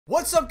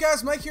What's up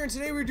guys, Mike here, and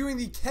today we're doing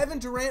the Kevin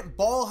Durant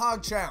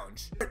Ballhog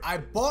challenge. I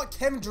bought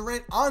Kevin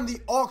Durant on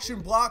the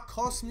auction block,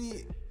 cost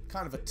me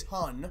kind of a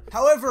ton.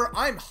 However,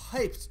 I'm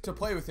hyped to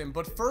play with him,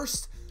 but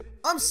first,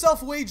 I'm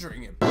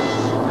self-wagering him.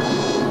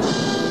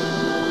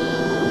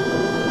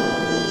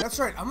 That's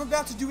right, I'm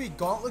about to do a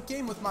Gauntlet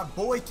game with my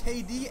boy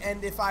KD,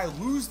 and if I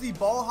lose the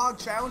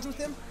Ballhog challenge with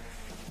him,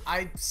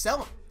 I sell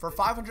him for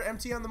 500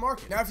 MT on the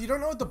market. Now, if you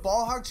don't know what the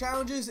Ballhog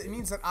challenge is, it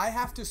means that I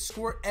have to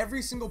score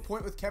every single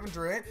point with Kevin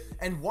Durant,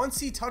 and once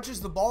he touches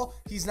the ball,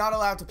 he's not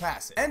allowed to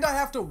pass it. And I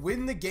have to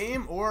win the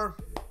game or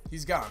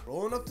he's gone.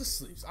 Rolling up the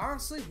sleeves.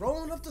 Honestly,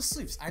 rolling up the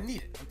sleeves. I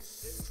need it.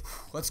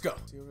 Let's go.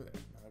 See over there.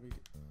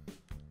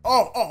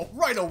 Oh,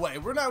 right away.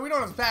 We don't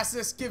have to pass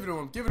this. Give it to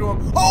him. Give it to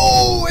him.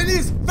 Oh, in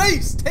his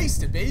face.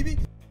 Taste it, baby.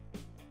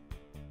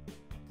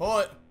 Pull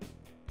it.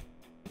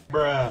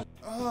 Bruh.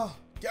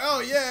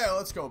 Oh, yeah,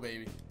 let's go,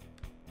 baby.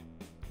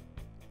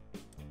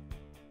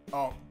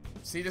 Oh,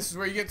 see, this is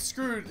where you get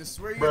screwed. This is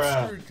where you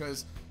get screwed,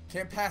 because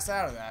can't pass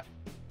out of that.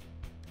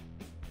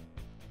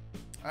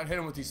 I'd hit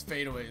him with these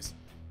fadeaways.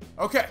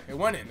 Okay, it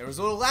went in. There was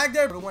a little lag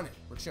there, but it went in.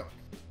 We're chilling.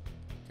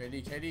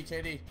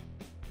 KD.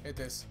 Hit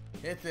this.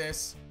 Hit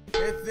this.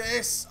 Hit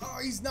this. Oh,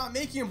 he's not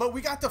making him, but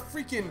we got the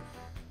freaking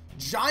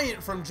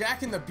giant from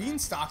Jack and the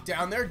Beanstalk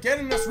down there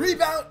getting us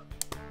rebound.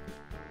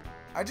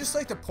 I just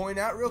like to point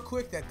out real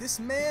quick that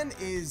this man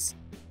is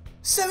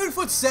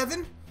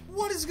 7'7".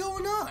 What is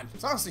going on?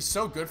 It's honestly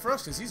so good for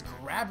us because he's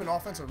grabbing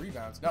offensive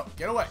rebounds. No,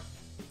 get away.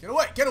 Get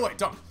away. Get away.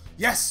 Dunk.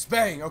 Yes,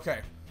 bang.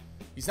 Okay.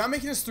 He's not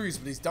making his threes,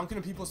 but he's dunking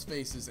in people's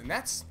faces, and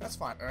that's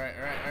fine. All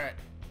right.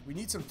 We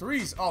need some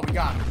threes. Oh, we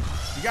got it.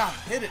 We got it.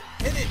 Hit it.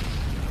 Hit it.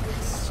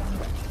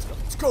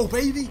 Let's go,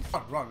 baby.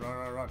 Run.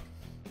 Run,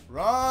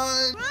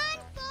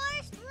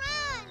 Forrest,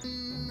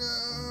 run!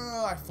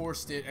 No, I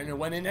forced it, and it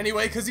went in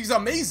anyway because he's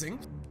amazing.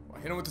 Oh,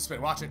 hit him with the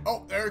spin. Watch it.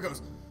 Oh, there it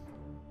goes.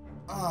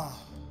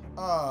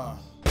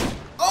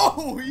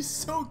 Oh, he's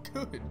so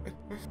good.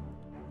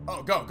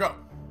 Oh, go.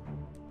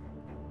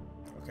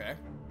 Okay.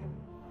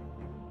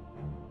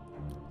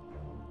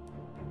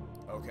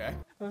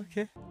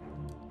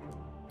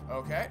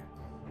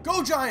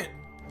 Go, Giant.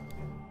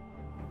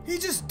 He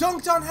just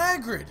dunked on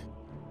Hagrid.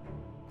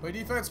 Play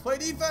defense. Play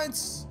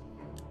defense.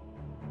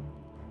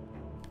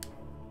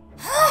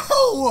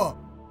 How?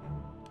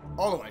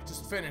 All the way.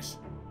 Just finish.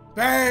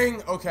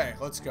 Bang. Okay,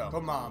 let's go.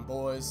 Come on,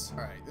 boys.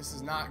 All right, this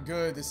is not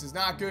good. This is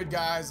not good,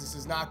 guys. This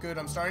is not good.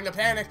 I'm starting to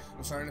panic.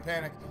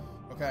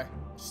 Okay,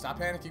 just stop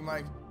panicking,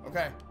 Mike.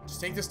 Okay, just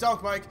take this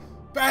dunk, Mike.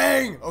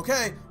 Bang.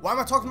 Okay, why am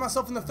I talking to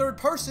myself in the third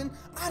person?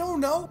 I don't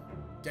know.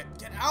 Get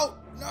out.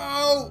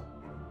 No.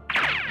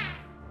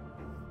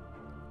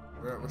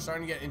 We're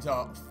starting to get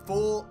into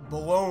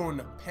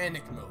full-blown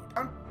panic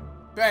mode.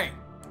 Bang.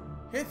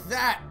 Hit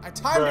that. I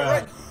timed it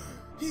right.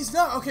 He's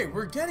not. Okay,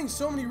 we're getting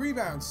so many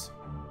rebounds.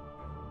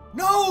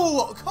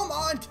 No! Come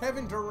on,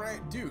 Kevin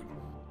Durant. Dude,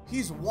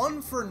 he's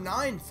 1 for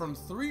 9 from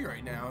 3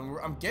 right now, and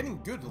I'm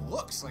getting good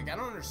looks. Like, I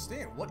don't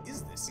understand. What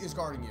is this? He's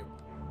guarding you.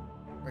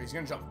 All right, he's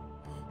going to jump.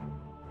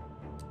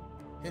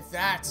 Hit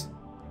that.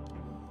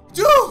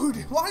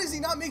 Dude, why does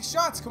he not make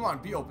shots? Come on,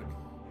 be open.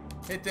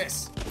 Hit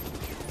this.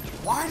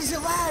 Why does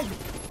it lag?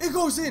 It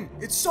goes in.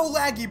 It's so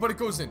laggy, but it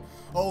goes in.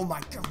 Oh, my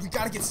God. We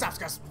got to get stops,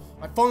 guys.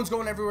 My phone's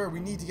going everywhere.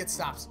 We need to get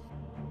stops.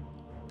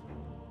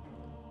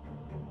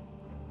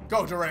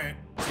 Go, Durant.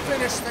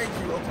 Finish. Thank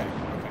you. Okay.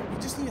 We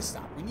just need a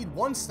stop. We need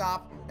one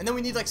stop, and then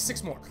we need like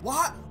 6 more.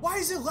 Why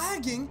is it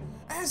lagging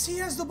as he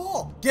has the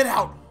ball? Get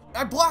out.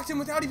 I blocked him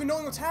without even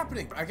knowing what's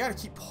happening. I gotta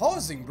keep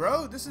pausing,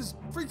 bro. This is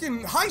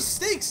freaking high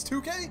stakes,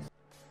 2K.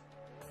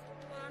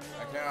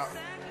 Back out.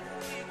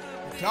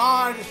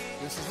 God,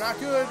 this is not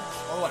good.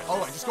 All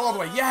the way. Just go all the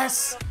way.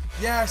 Yes.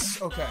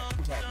 Okay.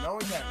 No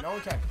one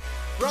can.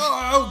 Bro,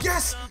 oh,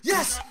 yes.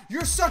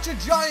 You're such a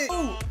giant.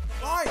 Oh,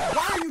 why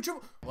are you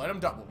triple? Let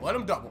him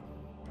double.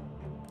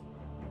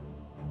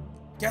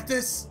 Get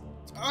this.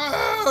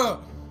 I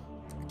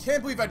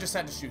can't believe I just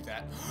had to shoot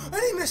that. And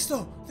he missed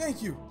though.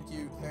 Thank you.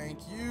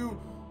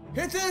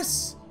 Hit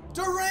this.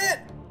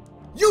 Durant.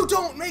 You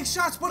don't make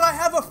shots, but I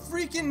have a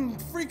freaking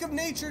freak of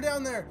nature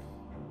down there.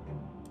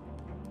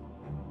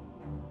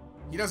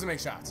 He doesn't make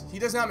shots. He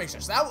does not make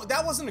shots.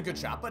 That wasn't a good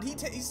shot, but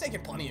he's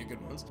taking plenty of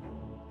good ones.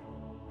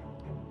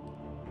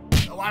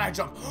 Oh, why'd I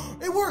jump?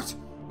 It worked.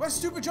 My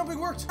stupid jumping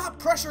worked. Stop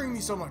pressuring me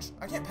so much.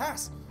 I can't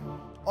pass.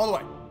 All the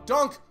way.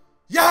 Dunk.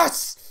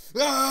 Yes!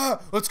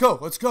 Let's go.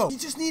 We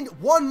just need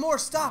one more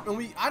stop,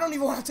 and I don't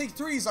even want to take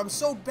threes. I'm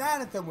so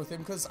bad at them with him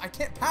because I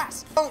can't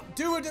pass. Don't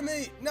do it to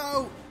me.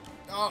 No.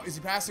 Oh, is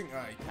he passing?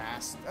 He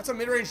passed. That's a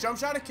mid-range jump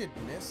shot. I could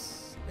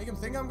miss. Make him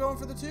think I'm going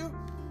for the 2.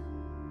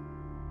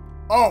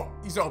 Oh,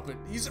 he's open.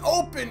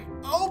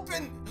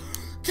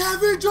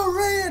 Kevin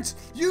Durant!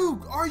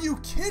 Are you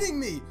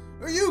kidding me?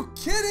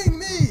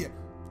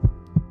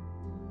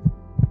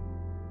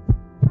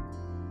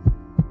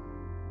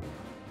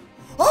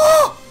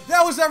 Oh!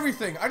 That was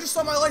everything. I just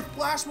saw my life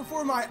flash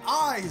before my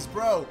eyes,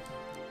 bro.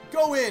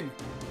 Go in.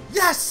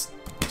 Yes!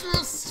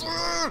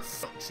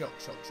 Chill.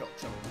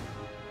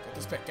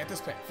 Get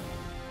this pick.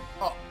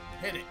 Oh,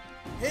 hit it.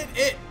 Hit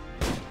it.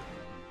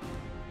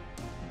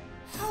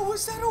 How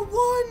was that a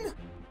 1?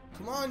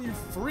 Come on, you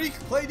freak.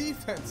 Play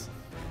defense.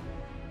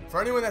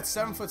 For anyone that's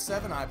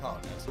 7'7", I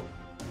apologize.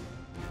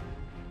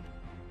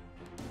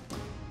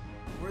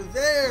 We're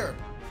there.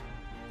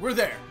 We're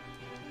there.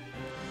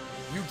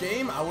 You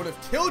game, I would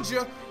have killed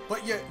you,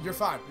 but you're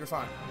fine. You're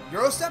fine.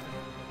 Euro step?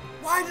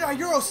 Why did I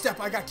Euro step?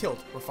 I got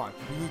killed. We're fine.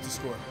 We need to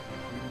score.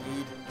 We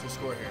need to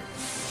score here.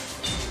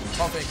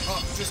 Pumping.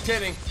 Oh, just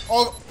kidding.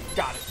 Oh,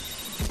 got it.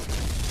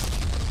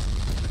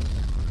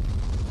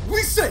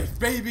 We safe,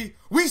 baby.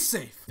 We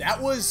safe.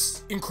 That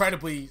was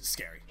incredibly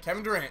scary.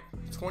 Kevin Durant,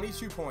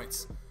 22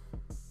 points.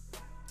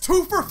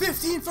 2 for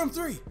 15 from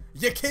 3.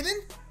 You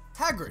kidding?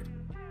 Hagrid,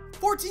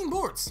 14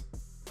 boards.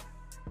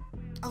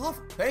 I love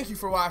it. Thank you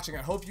for watching.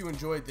 I hope you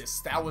enjoyed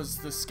this. That was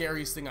the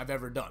scariest thing I've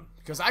ever done.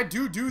 Because I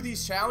do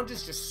these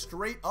challenges just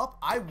straight up.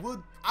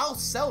 I'll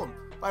sell them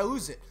if I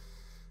lose it.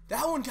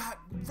 That one got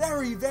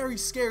very, very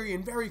scary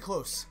and very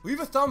close.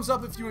 Leave a thumbs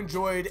up if you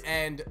enjoyed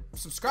and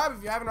subscribe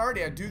if you haven't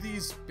already. I do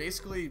these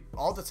basically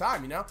all the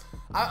time, you know?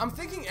 I'm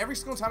thinking every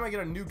single time I get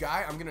a new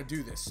guy, I'm gonna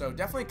do this. So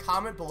definitely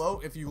comment below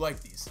if you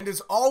like these. And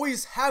as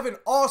always, have an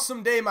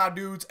awesome day, my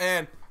dudes,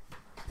 and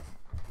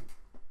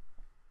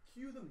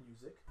cue the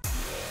music.